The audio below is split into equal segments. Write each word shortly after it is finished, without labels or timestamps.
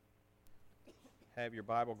have your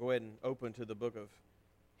Bible, go ahead and open to the book of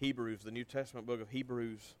Hebrews, the New Testament book of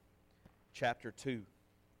Hebrews, chapter 2.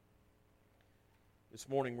 This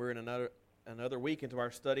morning we're in another week into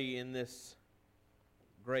our study in this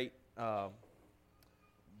great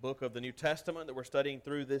book of the New Testament that we're studying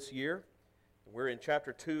through this year. We're in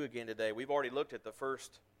chapter 2 again today. We've already looked at the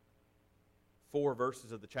first 4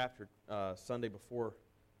 verses of the chapter Sunday before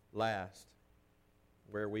last,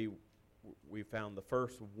 where we found the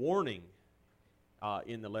first warning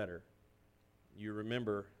in the letter. You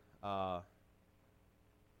remember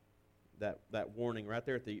that warning right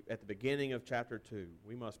there at the beginning of chapter 2.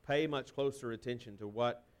 We must pay much closer attention to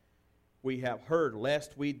what we have heard,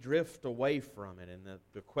 lest we drift away from it. And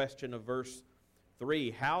the question of verse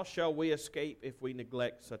 3, how shall we escape if we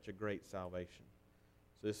neglect such a great salvation?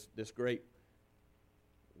 So this great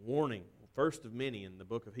warning, first of many in the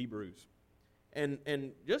book of Hebrews. And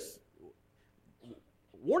just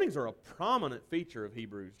warnings are a prominent feature of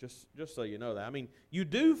Hebrews, just so you know that. I mean, you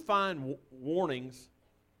do find warnings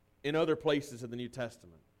in other places in the New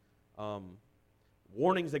Testament.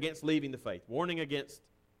 Warnings against leaving the faith. Warning against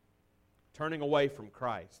turning away from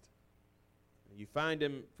Christ. You find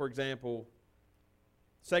them, for example,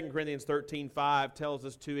 2 Corinthians 13:5 tells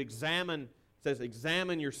us to examine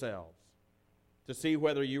yourselves to see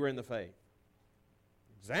whether you are in the faith.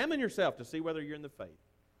 Examine yourself to see whether you're in the faith.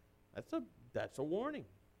 That's a warning.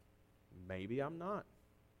 Maybe I'm not.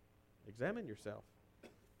 Examine yourself.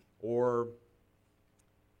 Or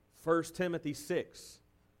 1 Timothy 6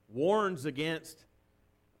 warns against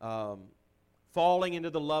falling into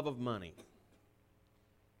the love of money.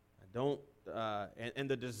 And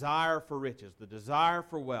the desire for riches, the desire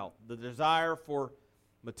for wealth, the desire for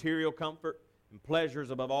material comfort and pleasures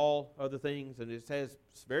above all other things. And it says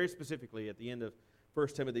very specifically at the end of 1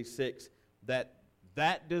 Timothy 6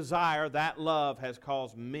 that desire, that love has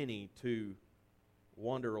caused many to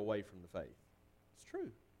wander away from the faith. It's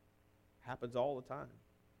true. Happens all the time.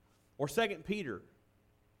 Or 2 Peter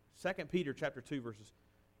chapter 2 verses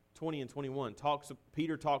 20 and 21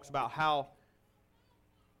 Peter talks about how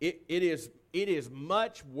it is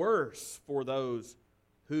much worse for those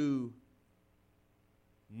who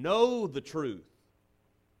know the truth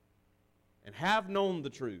and have known the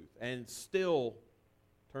truth and still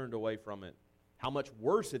turned away from it. How much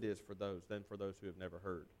worse it is for those than for those who have never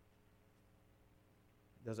heard.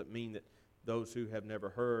 Doesn't mean that those who have never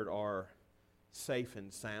heard are safe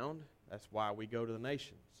and sound. That's why we go to the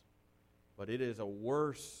nations. But it is a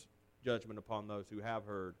worse judgment upon those who have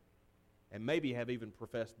heard and maybe have even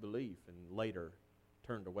professed belief and later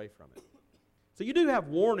turned away from it. So you do have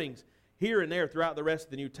warnings here and there throughout the rest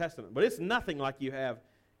of the New Testament, but it's nothing like you have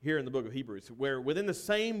here in the book of Hebrews, where within the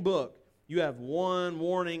same book you have one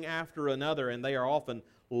warning after another, and they are often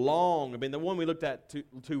long. I mean, the one we looked at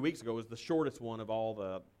 2 weeks ago was the shortest one of all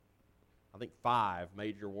the, 5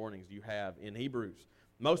 major warnings you have in Hebrews.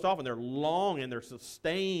 Most often they're long and they're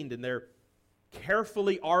sustained and they're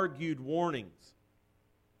carefully argued warnings.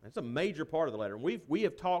 That's a major part of the letter. And we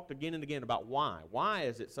have talked again and again about why. Why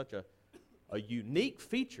is it such a unique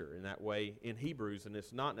feature in that way in Hebrews, and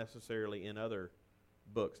it's not necessarily in other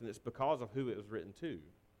books? And it's because of who it was written to.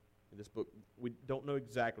 In this book, we don't know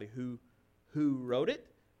exactly who wrote it,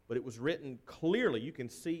 but it was written clearly. You can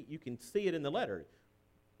see it in the letter.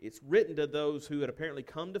 It's written to those who had apparently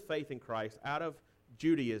come to faith in Christ out of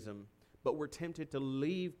Judaism, but were tempted to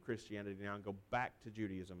leave Christianity now and go back to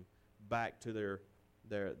Judaism, back to the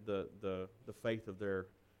faith of their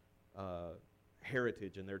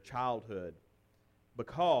heritage and their childhood.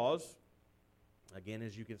 Because, again,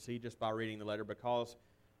 as you can see just by reading the letter, because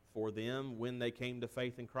for them, when they came to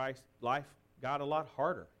faith in Christ, life got a lot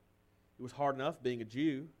harder. It was hard enough being a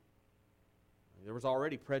Jew. There was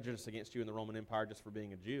already prejudice against you in the Roman Empire just for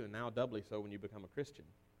being a Jew, and now doubly so when you become a Christian.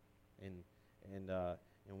 And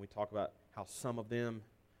we talk about how some of them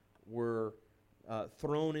were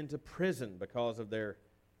thrown into prison because of their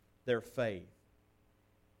faith.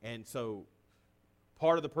 And so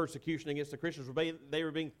part of the persecution against the Christians they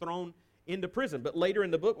were being thrown into prison. But later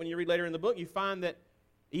in the book, when you read later in the book, you find that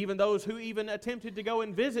even those who even attempted to go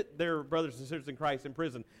and visit their brothers and sisters in Christ in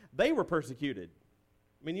prison, they were persecuted.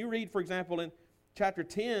 I mean, you read, for example, in chapter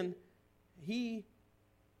 10, he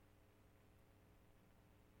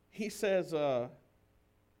says,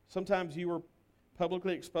 sometimes you were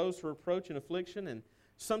publicly exposed for reproach and affliction, and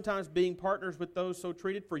sometimes being partners with those so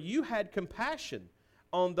treated, for you had compassion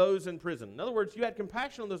on those in prison. In other words, you had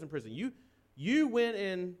compassion on those in prison. You went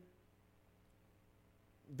and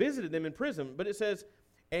visited them in prison, but it says,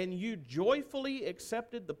 and you joyfully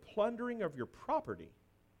accepted the plundering of your property,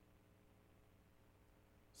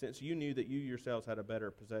 since you knew that you yourselves had a better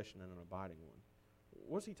possession and an abiding one.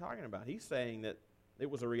 what's he talking about? He's saying that it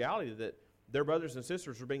was a reality that their brothers and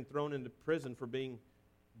sisters were being thrown into prison for being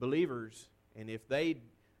believers, and if they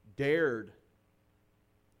dared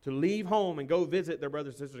to leave home and go visit their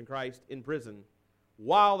brothers and sisters in Christ in prison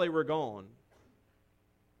while they were gone,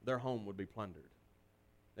 their home would be plundered.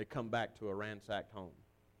 They'd come back to a ransacked home.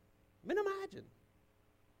 I mean, imagine.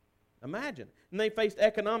 And they faced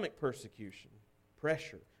economic persecution,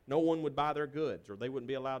 pressure. No one would buy their goods, or they wouldn't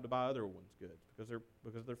be allowed to buy other ones' goods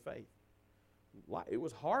because of their faith. It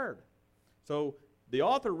was hard. So the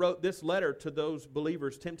author wrote this letter to those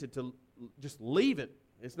believers tempted to just leave it.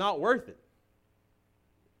 It's not worth it.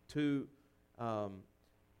 To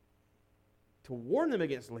warn them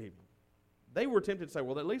against leaving. They were tempted to say,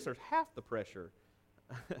 well, at least there's half the pressure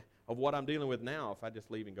of what I'm dealing with now if I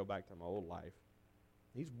just leave and go back to my old life.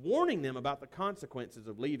 He's warning them about the consequences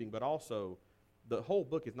of leaving, but also the whole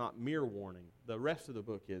book is not mere warning. The rest of the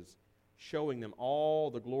book is showing them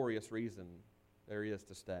all the glorious reason there is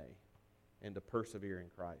to stay and to persevere in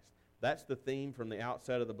Christ. That's the theme from the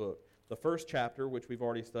outset of the book. The first chapter, which we've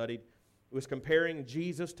already studied, was comparing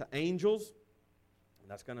Jesus to angels.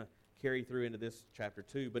 And that's going to carry through into this chapter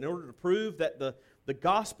 2. But in order to prove that the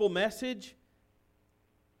gospel message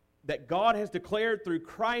that God has declared through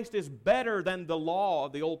Christ is better than the law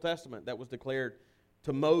of the Old Testament that was declared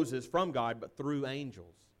to Moses from God, but through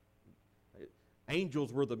angels.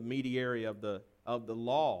 Angels were the mediator of the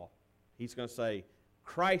law. He's going to say,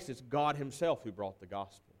 Christ is God himself who brought the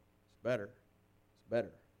gospel. It's better. It's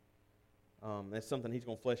better. That's something he's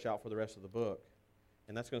going to flesh out for the rest of the book.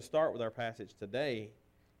 And that's going to start with our passage today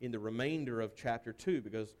in the remainder of chapter 2,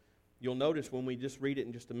 because you'll notice when we just read it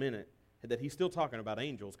in just a minute that he's still talking about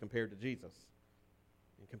angels compared to Jesus,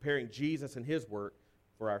 and comparing Jesus and his work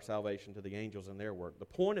for our salvation to the angels and their work. The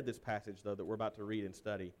point of this passage, though, that we're about to read and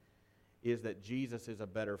study is that Jesus is a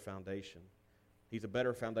better foundation. He's a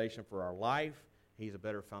better foundation for our life. He's a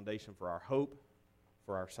better foundation for our hope,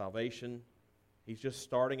 for our salvation. He's just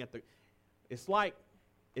starting at the... It's like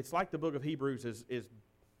the book of Hebrews is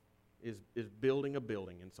building a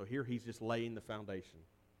building, and so here he's just laying the foundation.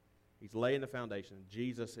 He's laying the foundation.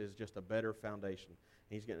 Jesus is just a better foundation.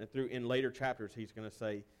 And he's getting through in later chapters. He's going to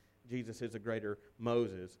say Jesus is a greater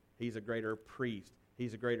Moses. He's a greater priest.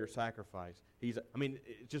 He's a greater sacrifice. It's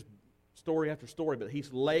just story after story, but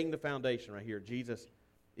he's laying the foundation right here. Jesus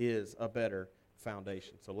is a better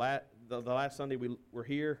foundation. So the last Sunday we were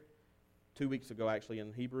here, 2 weeks ago actually,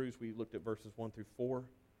 in Hebrews, we looked at verses 1 through 4.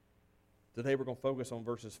 Today we're going to focus on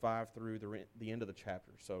verses 5 through the end of the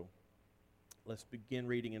chapter. So let's begin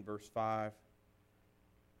reading in verse 5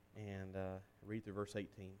 and read through verse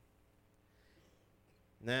 18.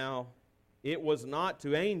 Now, it was not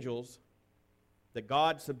to angels that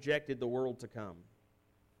God subjected the world to come,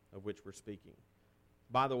 of which we're speaking.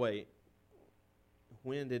 By the way,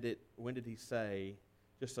 when did he say,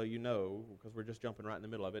 just so you know, because we're just jumping right in the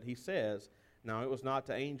middle of it, he says, now it was not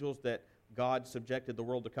to angels that God subjected the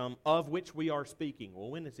world to come, of which we are speaking.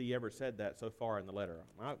 Well, when has he ever said that so far in the letter?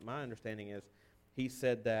 My understanding is he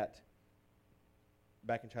said that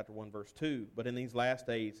back in chapter 1, verse 2, but in these last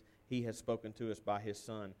days he has spoken to us by his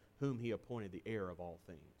Son, whom he appointed the heir of all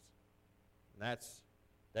things. And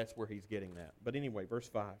that's where he's getting that. But anyway, verse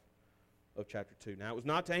 5 of chapter 2. Now it was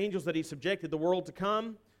not to angels that he subjected the world to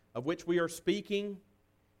come, of which we are speaking.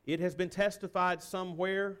 It has been testified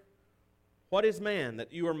somewhere, what is man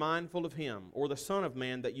that you are mindful of him, or the Son of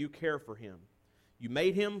Man that you care for him? You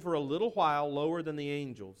made him for a little while lower than the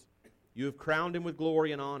angels. You have crowned him with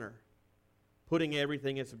glory and honor, putting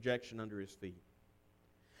everything in subjection under his feet.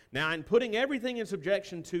 Now, in putting everything in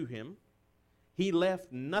subjection to him, he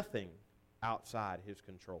left nothing outside his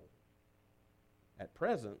control. At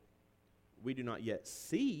present, we do not yet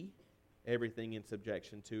see everything in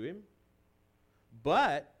subjection to him,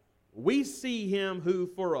 but we see him who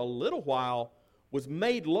for a little while was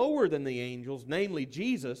made lower than the angels, namely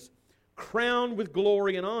Jesus, crowned with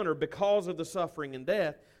glory and honor because of the suffering and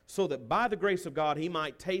death, so that by the grace of God he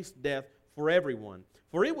might taste death for everyone.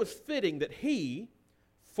 For it was fitting that he,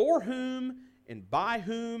 for whom and by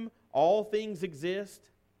whom all things exist,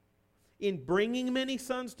 in bringing many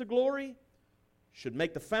sons to glory, should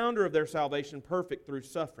make the founder of their salvation perfect through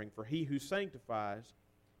suffering. For he who sanctifies,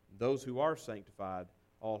 those who are sanctified,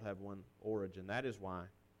 all have one origin. That is why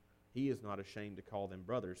he is not ashamed to call them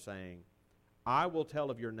brothers, saying, I will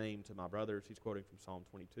tell of your name to my brothers. He's quoting from Psalm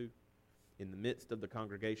 22. In the midst of the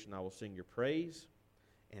congregation I will sing your praise.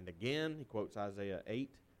 And again, he quotes Isaiah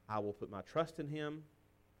 8, I will put my trust in him.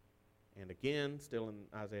 And again, still in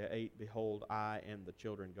Isaiah 8, behold, I am the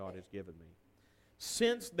children God has given me.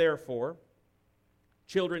 Since, therefore,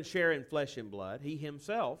 children share in flesh and blood, he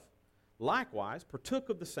himself likewise partook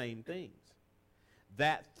of the same things,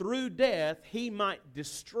 that through death he might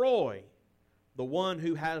destroy the one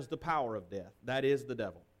who has the power of death, that is, the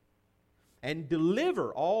devil, and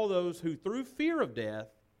deliver all those who through fear of death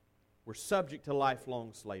were subject to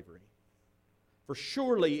lifelong slavery. For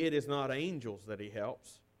surely it is not angels that he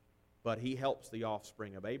helps, but he helps the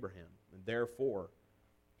offspring of Abraham. And therefore,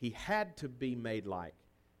 he had to be made like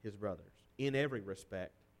his brothers in every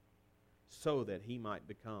respect, so that he might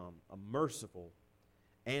become a merciful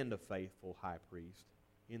and a faithful high priest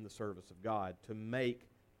in the service of God, to make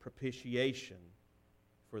propitiation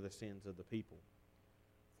for the sins of the people.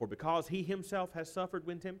 For because he himself has suffered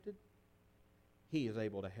when tempted, he is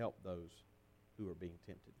able to help those who are being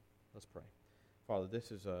tempted. Let's pray. Father,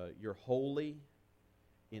 this is your holy,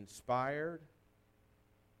 inspired,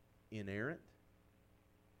 inerrant,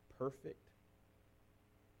 perfect,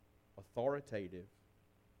 authoritative,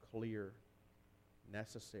 clear,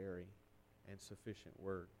 necessary, and sufficient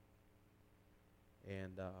word.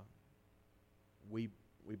 And we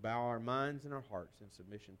bow our minds and our hearts in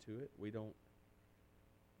submission to it. We don't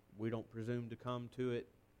presume to come to it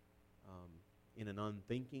in an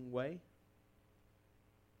unthinking way,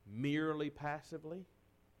 merely passively.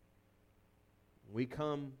 We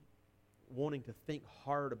come wanting to think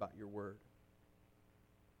hard about your word,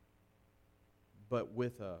 but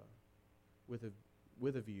with a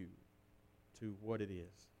view to what it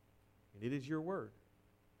is. And it is your word.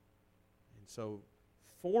 And so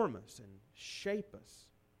form us and shape us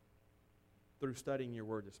through studying your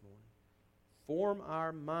word this morning. Form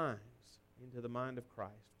our minds into the mind of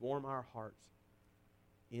Christ. Form our hearts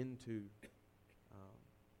into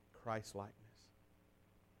Christ-likeness.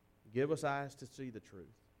 Give us eyes to see the truth.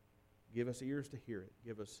 Give us ears to hear it.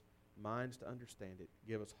 Give us minds to understand it.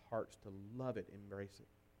 Give us hearts to love it, embrace it.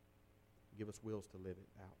 Give us wills to live it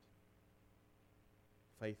out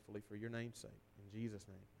faithfully for your name's sake. In Jesus'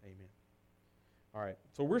 name, amen. All right,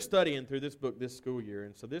 so we're studying through this book this school year,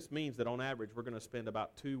 and so this means that on average we're going to spend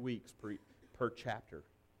about 2 weeks per chapter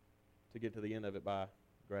to get to the end of it by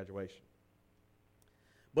graduation.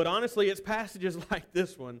 But honestly, it's passages like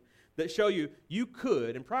this one that show you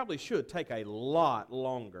could and probably should take a lot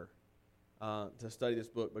longer to study this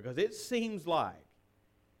book, because it seems like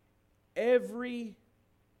every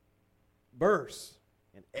verse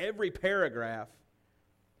and every paragraph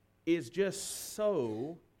is just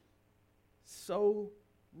so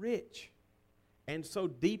rich and so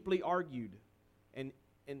deeply argued and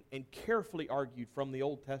carefully argued from the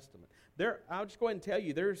Old Testament. I'll just go ahead and tell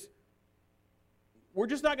you, we're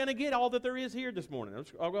just not going to get all that there is here this morning.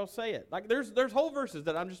 I'll go say it. Like there's whole verses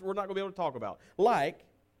that we're not going to be able to talk about. Like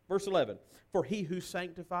verse 11, for he who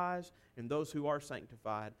sanctifies and those who are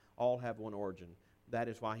sanctified all have one origin. That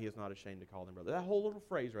is why he is not ashamed to call them brother. That whole little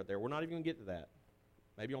phrase right there, we're not even going to get to that.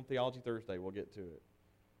 Maybe on Theology Thursday we'll get to it.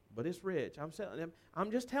 But it's rich. I'm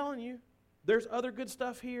just telling you, there's other good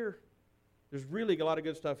stuff here. There's really a lot of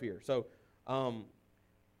good stuff here. So there's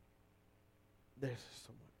so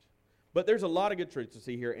much. But there's a lot of good truths to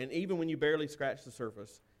see here. And even when you barely scratch the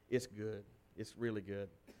surface, it's good. It's really good.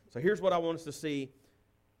 So here's what I want us to see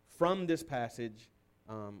from this passage,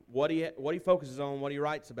 what he focuses on, what he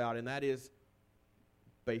writes about, and that is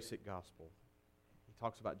basic gospel. He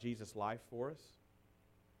talks about Jesus' life for us.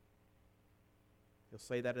 He'll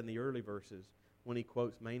say that in the early verses when he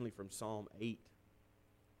quotes mainly from Psalm 8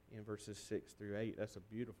 in verses 6 through 8. That's a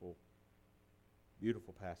beautiful,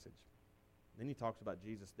 beautiful passage. Then he talks about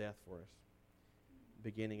Jesus' death for us,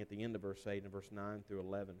 beginning at the end of verse 8 and verse 9 through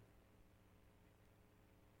 11.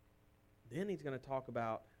 Then he's going to talk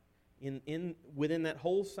about, within that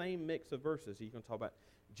whole same mix of verses, he's going to talk about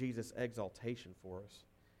Jesus' exaltation for us.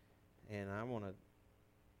 And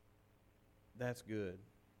that's good.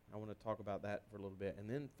 I want to talk about that for a little bit. And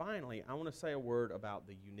then finally, I want to say a word about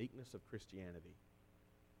the uniqueness of Christianity.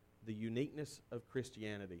 The uniqueness of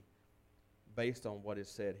Christianity based on what is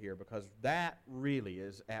said here, because that really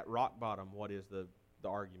is at rock bottom what is the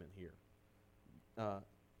argument here.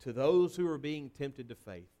 To those who are being tempted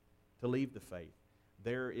to leave the faith,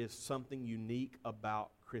 there is something unique about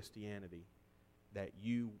Christianity that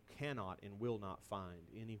you cannot and will not find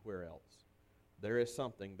anywhere else. There is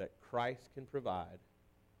something that Christ can provide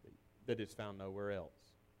that is found nowhere else.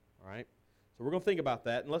 All right? So we're going to think about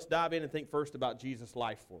that, and let's dive in and think first about Jesus'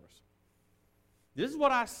 life for us. This is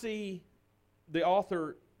what I see the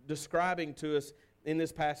author describing to us in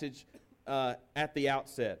this passage at the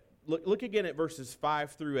outset. Look again at verses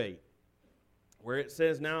 5 through 8, where it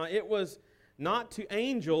says, now it was not to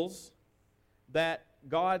angels that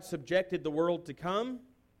God subjected the world to come,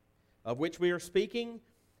 of which we are speaking.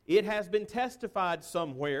 It has been testified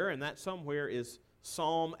somewhere, and that somewhere is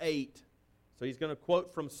Psalm 8 So he's going to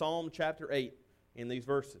quote from Psalm chapter 8 in these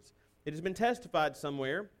verses. It has been testified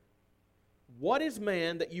somewhere, "What is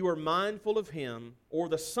man that you are mindful of him, or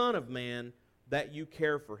the son of man that you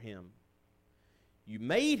care for him? You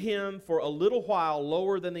made him for a little while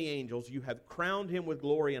lower than the angels. You have crowned him with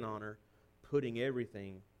glory and honor, putting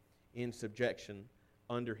everything in subjection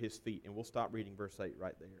under his feet." And we'll stop reading verse 8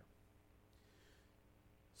 right there.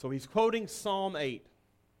 So he's quoting Psalm 8.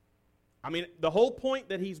 I mean, the whole point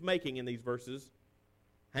that he's making in these verses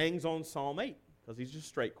hangs on Psalm 8, because he's just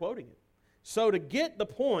straight quoting it. So to get the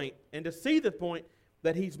point and to see the point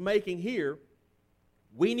that he's making here,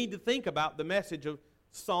 we need to think about the message of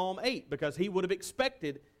Psalm 8, because he would have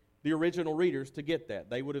expected the original readers to get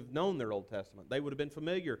that. They would have known their Old Testament. They would have been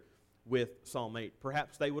familiar with Psalm 8.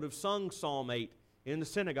 Perhaps they would have sung Psalm 8 in the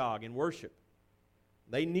synagogue in worship.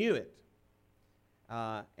 They knew it.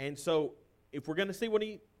 And so if we're going to see what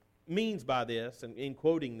he means by this, and in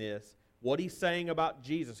quoting this, what he's saying about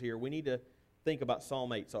Jesus here, we need to think about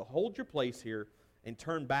Psalm 8. So hold your place here and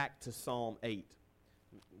turn back to Psalm 8.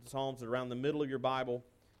 Psalms are around the middle of your Bible.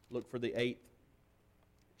 Look for the 8th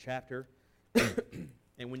chapter.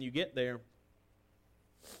 And when you get there,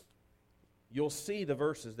 you'll see the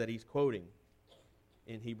verses that he's quoting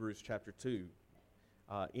in Hebrews chapter 2.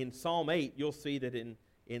 In Psalm 8, you'll see that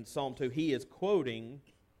in Psalm 2, he is quoting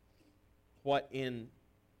what in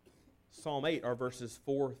Psalm 8 are verses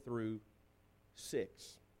 4 through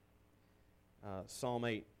 6. Psalm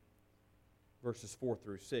 8, verses 4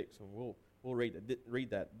 through 6. And we'll read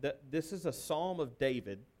that. This is a psalm of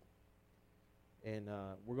David, and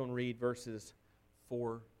we're going to read verses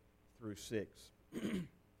 4 through 6.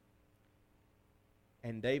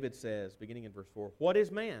 And David says, beginning in verse 4, "What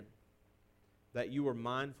is man that you are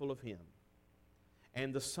mindful of him,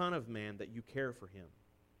 and the Son of Man that you care for him?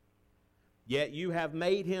 Yet you have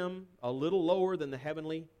made him a little lower than the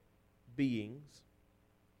heavenly beings,"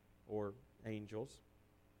 or angels,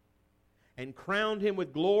 "and crowned him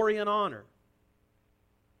with glory and honor.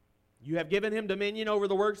 You have given him dominion over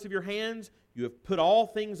the works of your hands. You have put all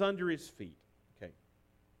things under his feet." Okay,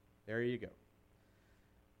 there you go.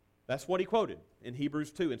 That's what he quoted in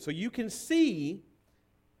Hebrews 2. And so you can see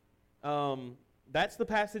that's the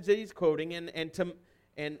passage that he's quoting, and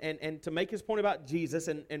to make his point about Jesus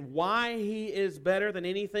and why he is better than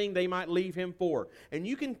anything they might leave him for. And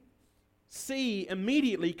you can see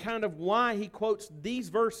immediately kind of why he quotes these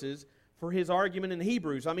verses for his argument in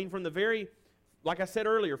Hebrews. I mean, from the very, like I said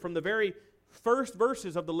earlier, from the very first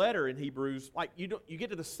verses of the letter in Hebrews, like you get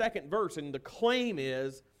to the second verse, and the claim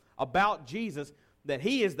is about Jesus that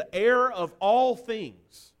he is the heir of all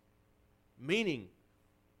things, meaning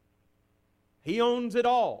he owns it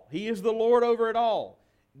all. He is the Lord over it all.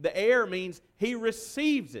 The heir means he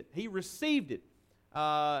receives it. He received it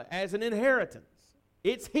as an inheritance.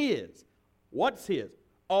 It's his. What's his?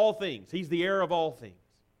 All things. He's the heir of all things.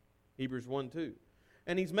 Hebrews 1:2.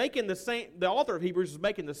 And he's making the author of Hebrews is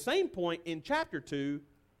making the same point in chapter 2,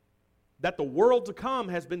 that the world to come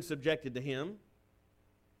has been subjected to him.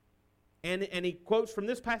 And he quotes from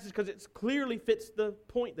this passage because it clearly fits the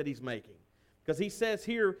point that he's making. Because he says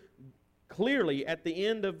here clearly at the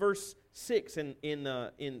end of verse 6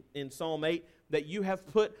 in Psalm 8 that you have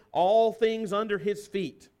put all things under his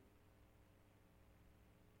feet.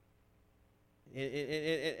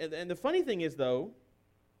 And the funny thing is, though,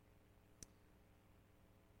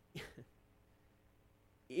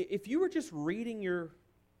 if you were just reading your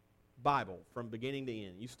Bible from beginning to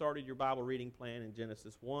end, you started your Bible reading plan in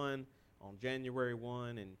Genesis 1 on January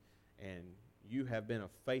 1, and you have been a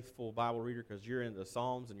faithful Bible reader because you're in the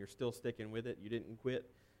Psalms and you're still sticking with it. You didn't quit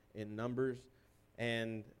in Numbers.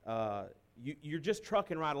 And you're just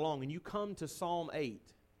trucking right along, and you come to Psalm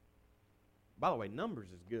 8. By the way,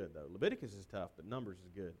 Numbers is good, though. Leviticus is tough, but Numbers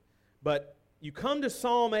is good. But you come to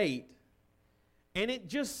Psalm 8, and it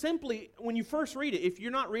just simply, when you first read it, if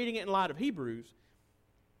you're not reading it in light of Hebrews,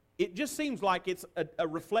 it just seems like it's a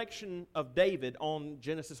reflection of David on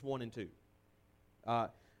Genesis 1 and 2.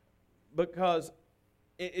 Because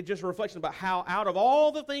it's just a reflection about how out of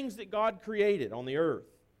all the things that God created on the earth,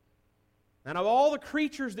 and of all the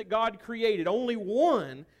creatures that God created, only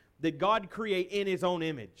one did God create in his own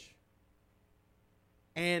image.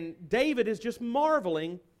 And David is just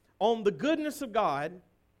marveling on the goodness of God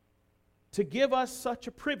to give us such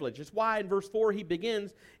a privilege. It's why in verse 4 he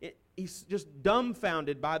begins, he's just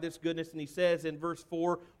dumbfounded by this goodness, and he says in verse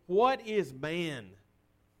 4, "What is man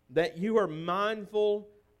that you are mindful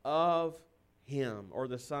of him, or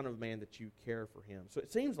the Son of Man that you care for him?" So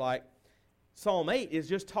it seems like Psalm 8 is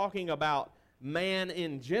just talking about man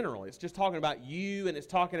in general. It's just talking about you, and it's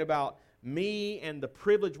talking about me and the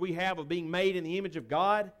privilege we have of being made in the image of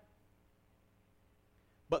God.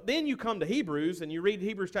 But then you come to Hebrews and you read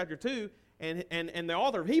Hebrews chapter 2, and the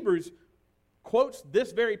author of Hebrews quotes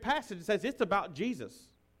this very passage and says it's about Jesus.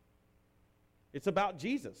 It's about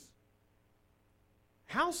Jesus.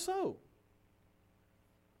 How so?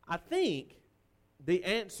 I think the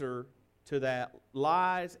answer to that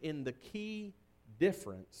lies in the key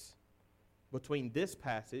difference between this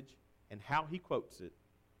passage and how he quotes it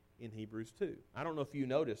in Hebrews 2. I don't know if you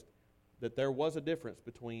noticed that there was a difference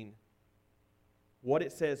between what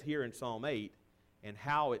it says here in Psalm 8 and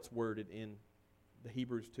how it's worded in the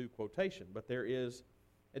Hebrews 2 quotation, but there is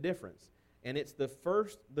a difference. And it's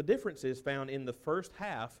the difference is found in the first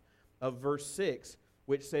half of verse 6,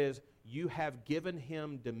 which says, "You have given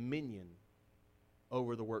him dominion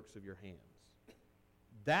over the works of your hands."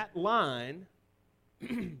 That line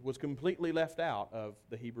was completely left out of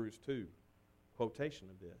the Hebrews 2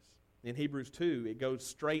 quotation of this. In Hebrews 2, it goes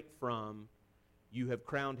straight from, "You have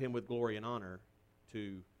crowned him with glory and honor,"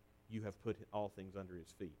 to, "You have put all things under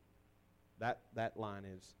his feet." That line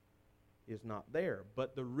is not there.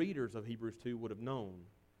 But the readers of Hebrews 2 would have known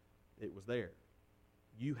it was there.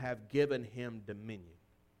 You have given him dominion.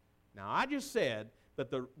 Now, I just said that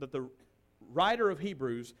the writer of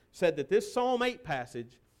Hebrews said that this Psalm 8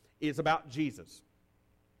 passage is about Jesus.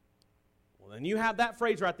 Well, then you have that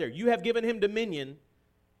phrase right there. You have given him dominion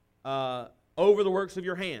over the works of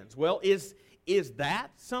your hands. Well, is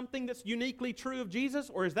that something that's uniquely true of Jesus,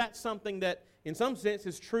 or is that something that, in some sense,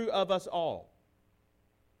 is true of us all?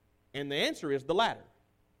 And the answer is the latter.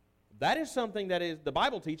 That is something that is, the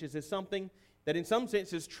Bible teaches, is something that in some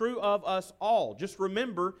sense is true of us all. Just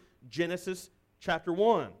remember Genesis chapter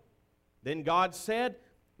 1. Then God said,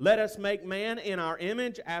 "Let us make man in our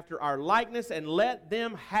image after our likeness, and let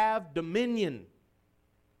them have dominion."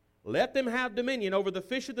 Let them have dominion over the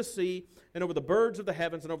fish of the sea, and over the birds of the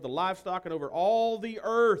heavens, and over the livestock, and over all the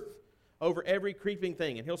earth, over every creeping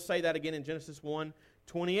thing. And he'll say that again in Genesis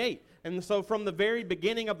 1:28. And so from the very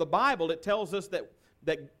beginning of the Bible, it tells us that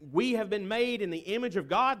we have been made in the image of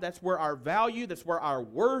God. That's where our value, that's where our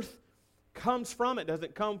worth comes from. It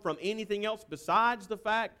doesn't come from anything else besides the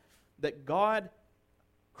fact that God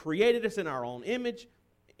created us in our own image,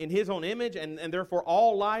 in his own image, and therefore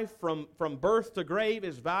all life from birth to grave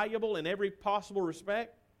is valuable in every possible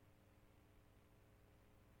respect.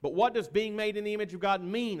 But what does being made in the image of God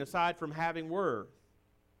mean aside from having worth?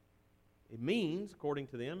 It means, according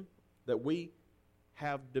to them, that we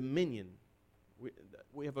have dominion.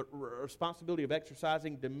 We have a responsibility of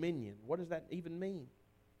exercising dominion. What does that even mean?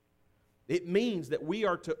 It means that we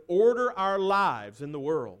are to order our lives in the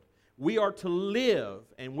world. We are to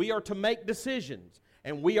live, and we are to make decisions,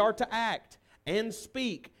 and we are to act and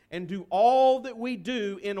speak and do all that we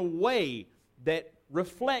do in a way that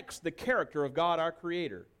reflects the character of God our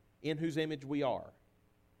Creator, in whose image we are.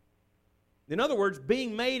 In other words,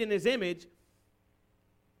 being made in his image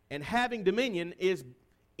and having dominion is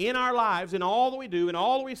in our lives, in all that we do, in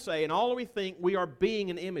all that we say, in all that we think, we are being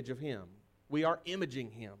an image of him. We are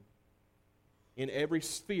imaging him in every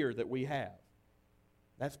sphere that we have.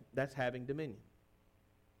 That's having dominion.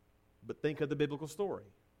 But think of the biblical story.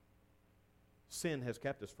 Sin has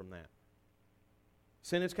kept us from that.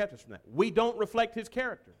 Sin has kept us from that. We don't reflect his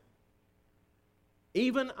character.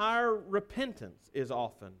 Even our repentance is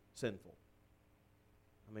often sinful.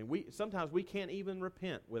 I mean, sometimes we can't even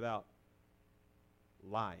repent without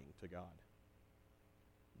lying to God,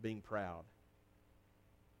 being proud.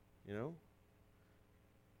 You know?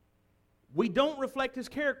 We don't reflect his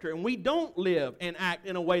character, and we don't live and act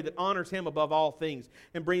in a way that honors him above all things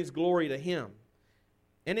and brings glory to him.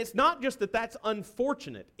 And it's not just that that's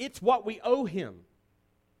unfortunate, it's what we owe him.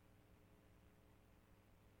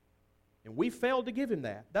 And we failed to give him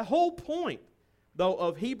that. The whole point, though,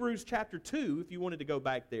 of Hebrews chapter 2, if you wanted to go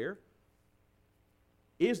back there,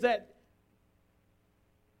 is that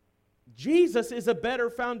Jesus is a better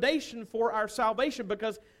foundation for our salvation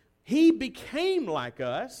because he became like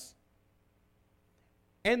us.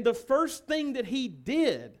 And the first thing that he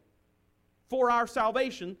did for our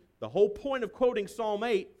salvation, the whole point of quoting Psalm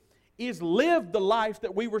 8, is live the life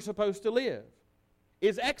that we were supposed to live.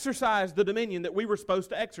 Is exercise the dominion that we were supposed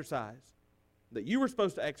to exercise, that you were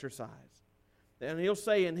supposed to exercise. And he'll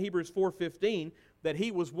say in Hebrews 4:15 that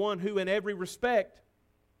he was one who in every respect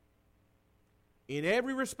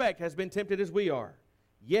has been tempted as we are,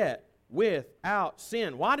 yet without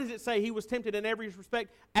sin. Why does it say he was tempted in every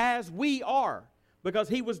respect as we are? Because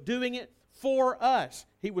he was doing it for us.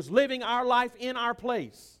 He was living our life in our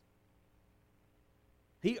place.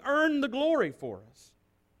 He earned the glory for us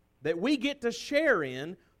that we get to share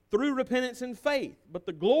in through repentance and faith. But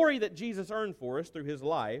the glory that Jesus earned for us through his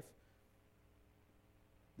life,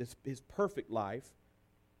 his perfect life,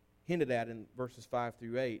 hinted at in verses 5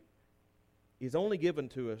 through 8 is only given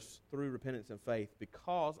to us through repentance and faith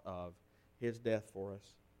because of His death for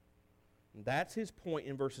us. And that's His point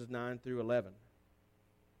in verses 9 through 11.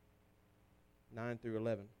 9 through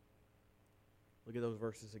 11. Look at those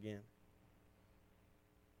verses again.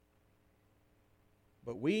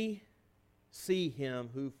 But we see Him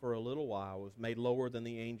who for a little while was made lower than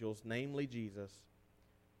the angels, namely Jesus,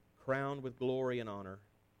 crowned with glory and honor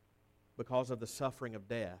because of the suffering of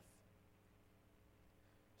death,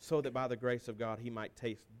 so that by the grace of God He might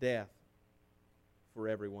taste death for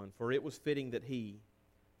everyone. For it was fitting that He,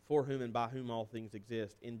 for whom and by whom all things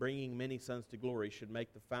exist, in bringing many sons to glory, should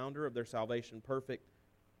make the founder of their salvation perfect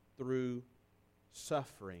through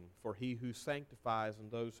suffering. For He who sanctifies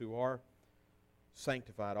and those who are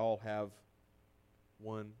sanctified all have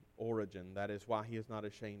one origin. That is why He is not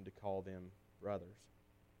ashamed to call them brothers.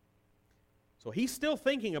 So he's still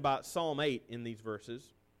thinking about Psalm 8 in these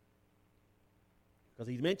verses, because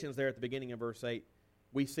he mentions there at the beginning of verse 8,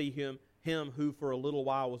 we see him who for a little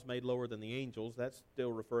while was made lower than the angels. That's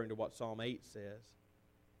still referring to what Psalm 8 says.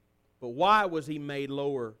 But why was He made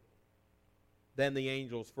lower than the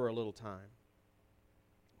angels for a little time?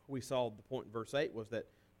 We saw the point in verse 8 was that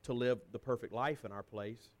to live the perfect life in our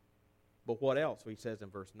place. But what else? He says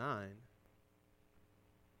in verse 9,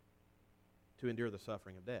 to endure the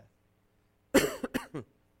suffering of death.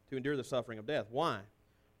 To endure the suffering of death. Why?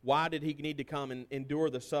 Why did He need to come and endure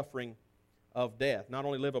the suffering of death? Not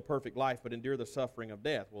only live a perfect life, but endure the suffering of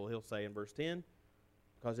death. Well, he'll say in verse 10,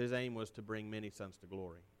 because His aim was to bring many sons to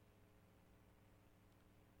glory.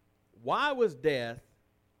 Why was death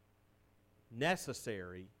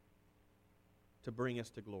necessary to bring us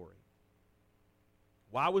to glory?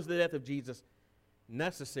 Why was the death of Jesus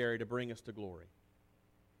necessary to bring us to glory?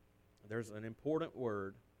 There's an important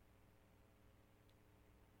word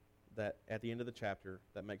that at the end of the chapter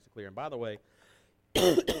that makes it clear. And by the way,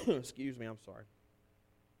 excuse me, I'm sorry.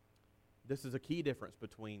 This is a key difference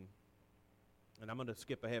between, and I'm going to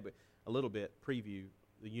skip ahead a little bit, preview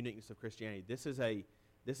the uniqueness of Christianity. This is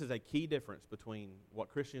a key difference between what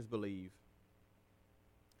Christians believe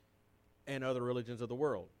and other religions of the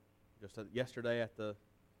world. Just yesterday at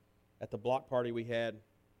the block party we had,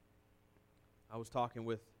 I was talking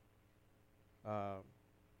with a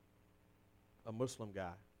Muslim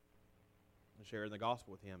guy and sharing the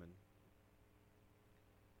gospel with him, and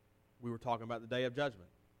we were talking about the Day of Judgment.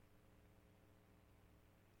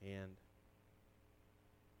 And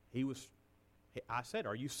I said,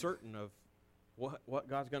 are you certain of what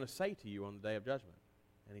God's going to say to you on the Day of Judgment?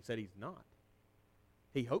 And he said he's not.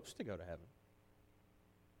 He hopes to go to heaven.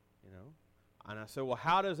 You know? And I said, well,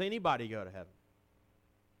 how does anybody go to heaven?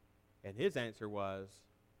 And his answer was,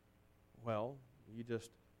 well,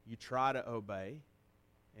 you try to obey,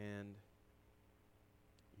 and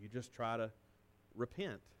you just try to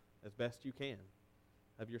repent as best you can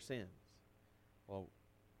of your sins. Well,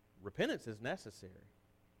 repentance is necessary.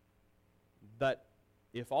 But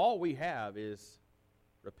if all we have is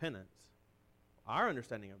repentance, our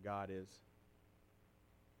understanding of God is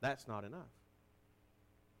that's not enough.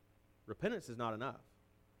 Repentance is not enough.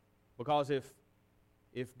 Because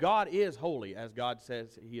if God is holy, as God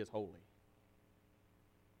says He is holy,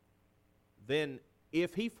 then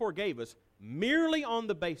if He forgave us merely on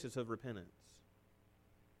the basis of repentance,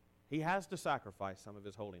 He has to sacrifice some of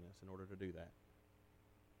His holiness in order to do that.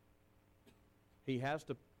 He has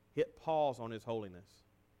to hit pause on His holiness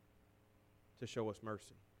to show us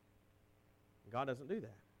mercy. God doesn't do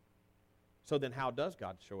that. So then how does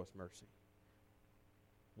God show us mercy?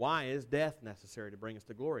 Why is death necessary to bring us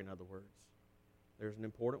to glory, in other words? There's an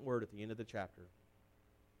important word at the end of the chapter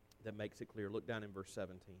that makes it clear. Look down in verse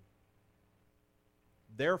 17.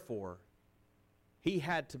 Therefore, He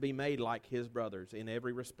had to be made like His brothers in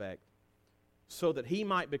every respect, so that He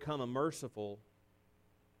might become a merciful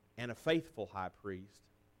and a faithful high priest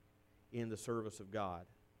in the service of God,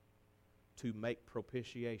 to make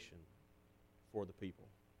propitiation for the people.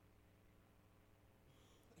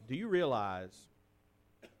 Do you realize,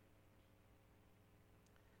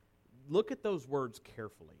 look at those words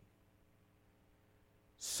carefully,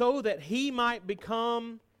 so that He might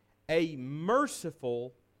become a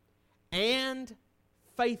merciful and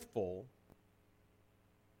faithful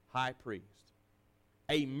high priest.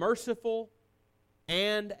 A merciful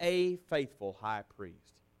and a faithful high priest.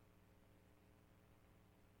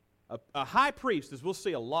 A high priest, as we'll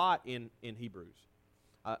see a lot in Hebrews,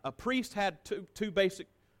 a priest had two basic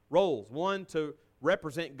roles. One, to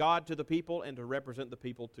represent God to the people, and to represent the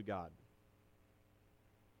people to God.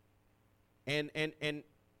 And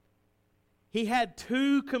he had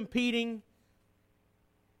two competing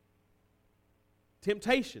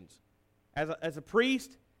temptations. As a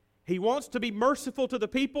priest, he wants to be merciful to the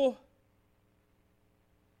people,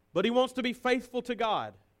 but he wants to be faithful to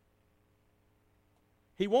God.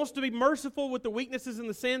 He wants to be merciful with the weaknesses and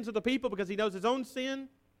the sins of the people because he knows his own sin,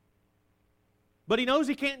 but he knows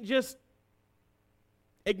he can't just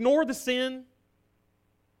ignore the sin.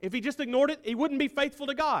 If he just ignored it, he wouldn't be faithful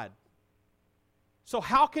to God. So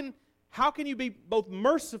how can you be both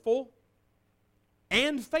merciful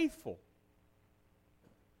and faithful?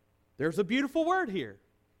 There's a beautiful word here.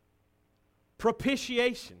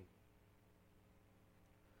 Propitiation.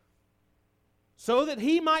 So that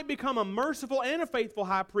he might become a merciful and a faithful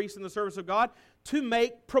high priest in the service of God to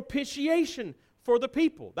make propitiation for the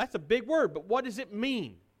people. That's a big word, but what does it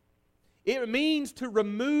mean? It means to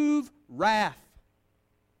remove wrath.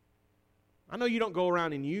 I know you don't go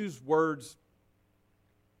around and use words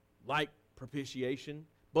like propitiation,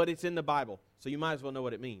 but it's in the Bible, so you might as well know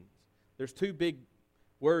what it means. There's two big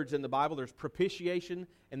words in the Bible. There's propitiation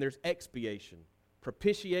and there's expiation.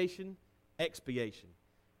 Propitiation, expiation.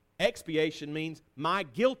 Expiation means my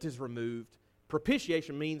guilt is removed.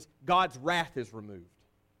 Propitiation means God's wrath is removed.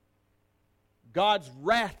 God's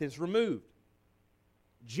wrath is removed.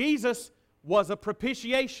 Jesus was a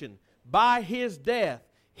propitiation by His death.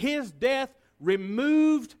 His death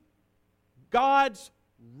removed God's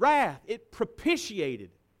wrath. It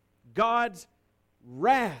propitiated God's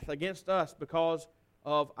wrath against us because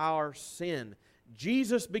of our sin.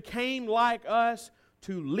 Jesus became like us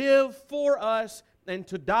to live for us and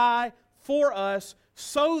to die for us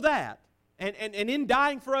so that, and in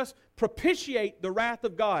dying for us, propitiate the wrath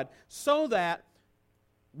of God so that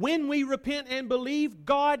when we repent and believe,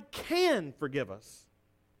 God can forgive us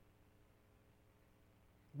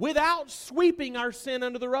without sweeping our sin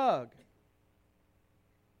under the rug.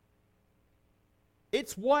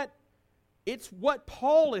 It's what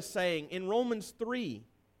Paul is saying in Romans 3.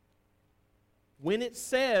 When it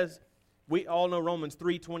says, we all know Romans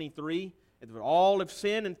 3:23, all have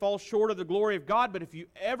sinned and fall short of the glory of God, but if you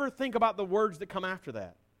ever think about the words that come after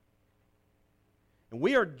that, and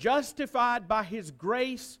we are justified by His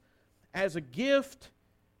grace as a gift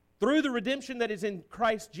through the redemption that is in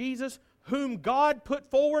Christ Jesus, whom God put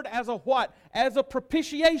forward as a what? As a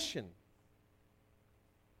propitiation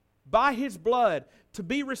by His blood to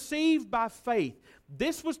be received by faith.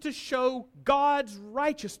 This was to show God's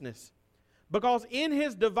righteousness, because in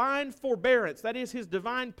His divine forbearance, that is His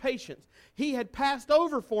divine patience, He had passed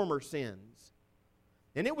over former sins.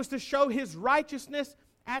 And it was to show His righteousness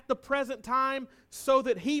at the present time so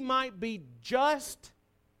that He might be just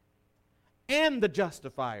and the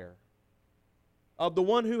justifier of the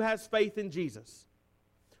one who has faith in Jesus.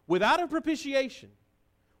 Without a propitiation,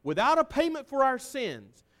 without a payment for our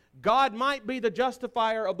sins, God might be the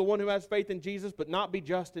justifier of the one who has faith in Jesus, but not be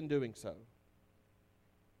just in doing so.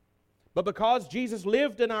 But because Jesus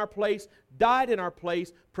lived in our place, died in our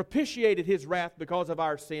place, propitiated His wrath because of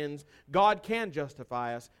our sins, God can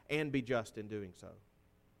justify us and be just in doing so.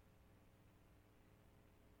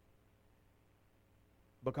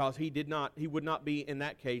 Because He would not be, in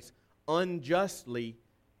that case, unjustly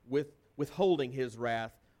withholding His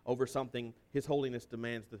wrath over something His holiness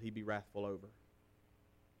demands that He be wrathful over.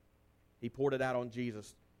 He poured it out on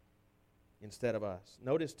Jesus instead of us.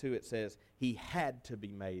 Notice too, it says He had to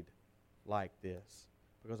be made like this,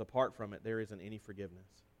 because apart from it there isn't any forgiveness.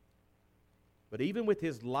 But even with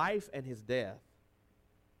His life and His death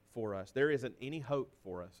for us, there isn't any hope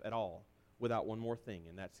for us at all without one more thing,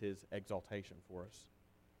 and that's His exaltation for us.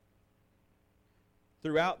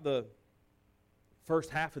 Throughout the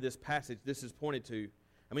first half of this passage, this is pointed to,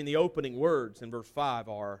 the opening words in verse 5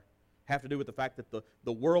 have to do with the fact that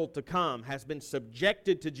the world to come has been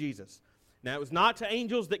subjected to Jesus. Now, it was not to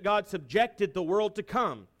angels that God subjected the world to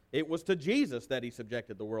come. It was to Jesus that He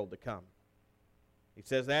subjected the world to come. He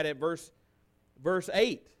says that at verse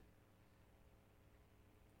 8.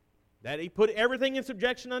 That He put everything in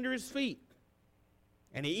subjection under His feet.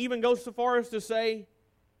 And He even goes so far as to say,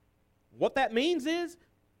 what that means is,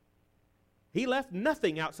 He left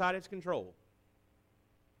nothing outside His control.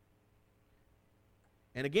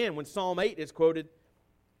 And again, when Psalm 8 is quoted,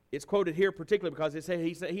 it's quoted here particularly because it says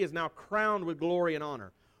He is now crowned with glory and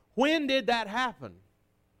honor. When did that happen?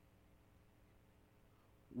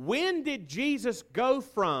 When did Jesus go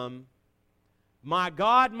from, my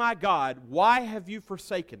God, why have you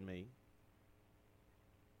forsaken me?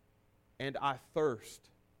 And I thirst.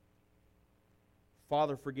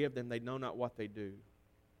 Father, forgive them. They know not what they do.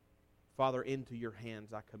 Father, into your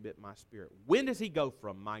hands I commit my spirit. When does He go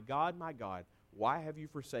from, my God, why have you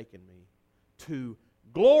forsaken me, to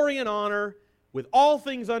glory and honor with all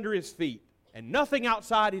things under His feet and nothing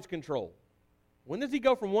outside His control? When does he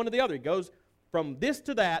go from one to the other? He goes from this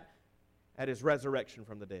to that at his resurrection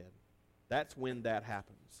from the dead. That's when that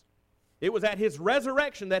happens. It was at his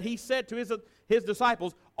resurrection that he said to his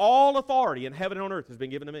disciples, all authority in heaven and on earth has been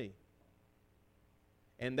given to me.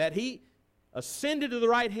 And that he ascended to the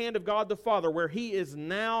right hand of God the Father, where he is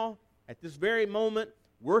now, at this very moment,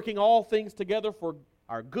 working all things together for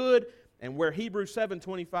our good, and where Hebrews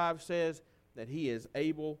 7:25 says that he is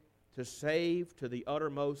able to save to the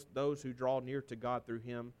uttermost those who draw near to God through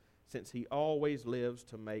him, since he always lives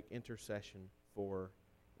to make intercession for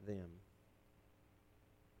them.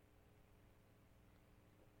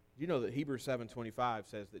 You know that Hebrews 7:25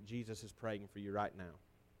 says that Jesus is praying for you right now.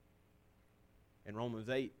 And Romans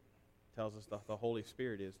 8 tells us the Holy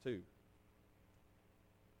Spirit is too.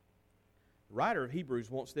 The writer of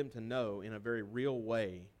Hebrews wants them to know in a very real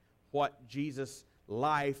way what Jesus'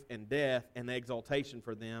 life and death and the exaltation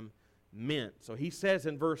for them meant. So he says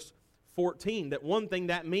in verse 14 that one thing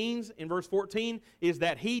that means in verse 14 is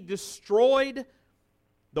that he destroyed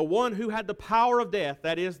the one who had the power of death,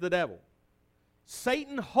 that is the devil.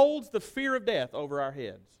 Satan holds the fear of death over our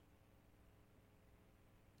heads.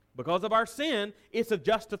 Because of our sin, it's a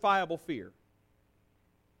justifiable fear.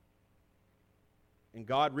 And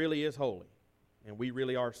God really is holy, and we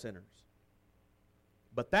really are sinners.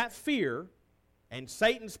 But that fear and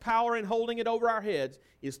Satan's power in holding it over our heads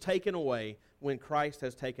is taken away when Christ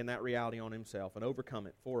has taken that reality on himself and overcome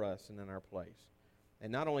it for us and in our place.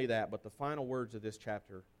 And not only that, but the final words of this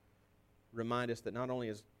chapter remind us that not only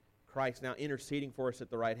is Christ now interceding for us at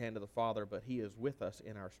the right hand of the Father, but he is with us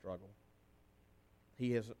in our struggle.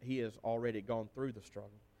 He has already gone through the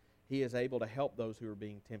struggle. He is able to help those who are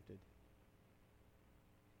being tempted.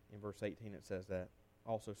 In verse 18 it says that.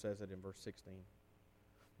 Also says it in verse 16.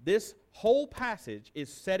 This whole passage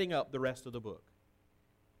is setting up the rest of the book.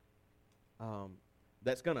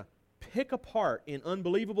 That's going to pick apart in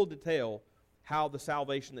unbelievable detail how the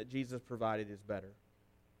salvation that Jesus provided is better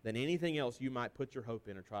than anything else you might put your hope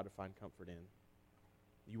in or try to find comfort in.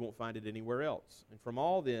 You won't find it anywhere else. And from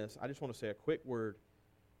all this, I just want to say a quick word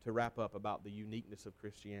to wrap up about the uniqueness of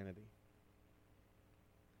Christianity.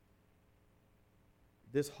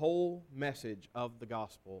 This whole message of the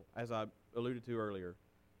gospel, as I alluded to earlier,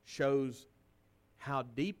 shows how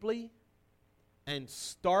deeply and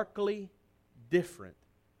starkly different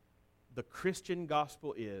the Christian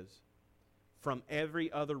gospel is from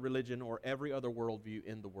every other religion or every other worldview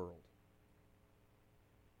in the world.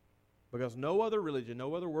 Because no other religion,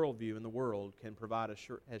 no other worldview in the world can provide as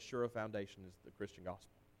sure a foundation as the Christian gospel.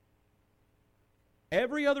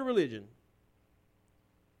 Every other religion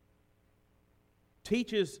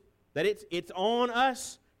teaches that it's on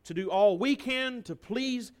us to do all we can to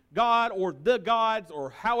please God or the gods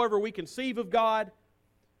or however we conceive of God,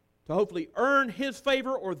 to hopefully earn his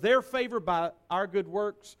favor or their favor by our good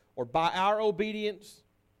works or by our obedience.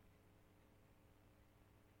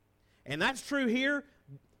 And that's true here.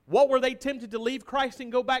 What were they tempted to leave Christ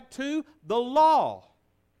and go back to? The law.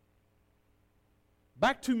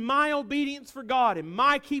 Back to my obedience for God and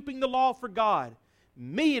my keeping the law for God.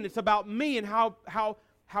 Me, and it's about me and how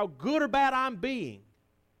good or bad I'm being.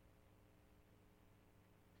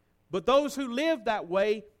 But those who live that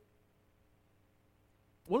way,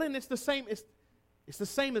 well, and it's the same. It's the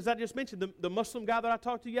same as I just mentioned. The Muslim guy that I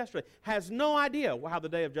talked to yesterday has no idea how the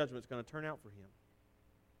day of judgment is going to turn out for him.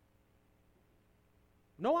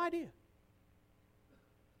 No idea.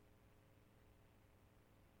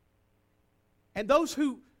 And those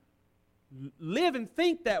who live and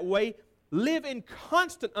think that way live in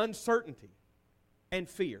constant uncertainty and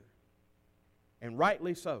fear. And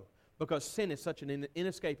rightly so, because sin is such an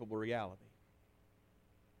inescapable reality.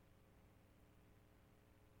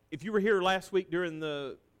 If you were here last week during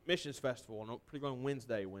the Missions Festival, particularly on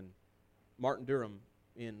Wednesday when Martin Durham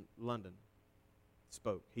in London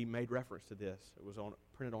spoke, he made reference to this. It was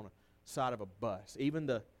printed on a side of a bus. Even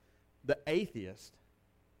the atheist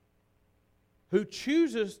who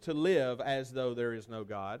chooses to live as though there is no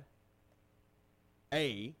God,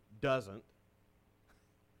 doesn't,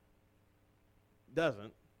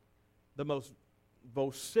 the most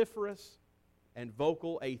vociferous and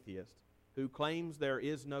vocal atheist who claims there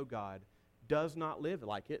is no God does not live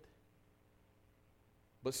like it.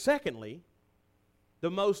 But secondly, the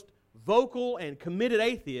most vocal and committed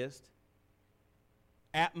atheist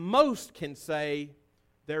at most can say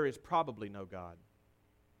there is probably no God.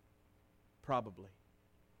 Probably.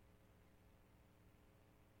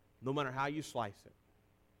 No matter how you slice it,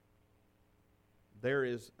 there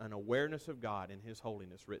is an awareness of God and His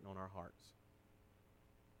holiness written on our hearts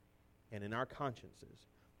and in our consciences.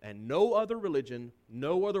 And no other religion,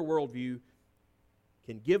 no other worldview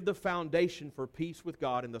can give the foundation for peace with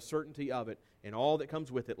God and the certainty of it and all that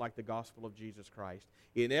comes with it, like the gospel of Jesus Christ.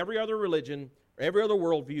 In every other religion, every other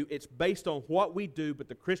worldview, it's based on what we do, but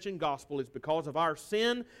the Christian gospel is because of our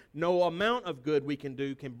sin. No amount of good we can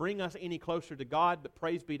do can bring us any closer to God, but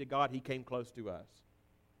praise be to God, He came close to us.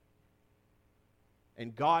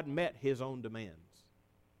 And God met His own demands.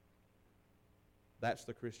 That's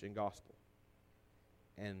the Christian gospel.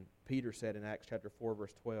 And Peter said in Acts chapter 4,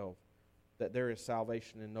 verse 12, that there is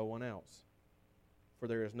salvation in no one else. For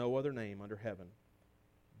there is no other name under heaven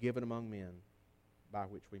given among men by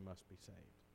which we must be saved.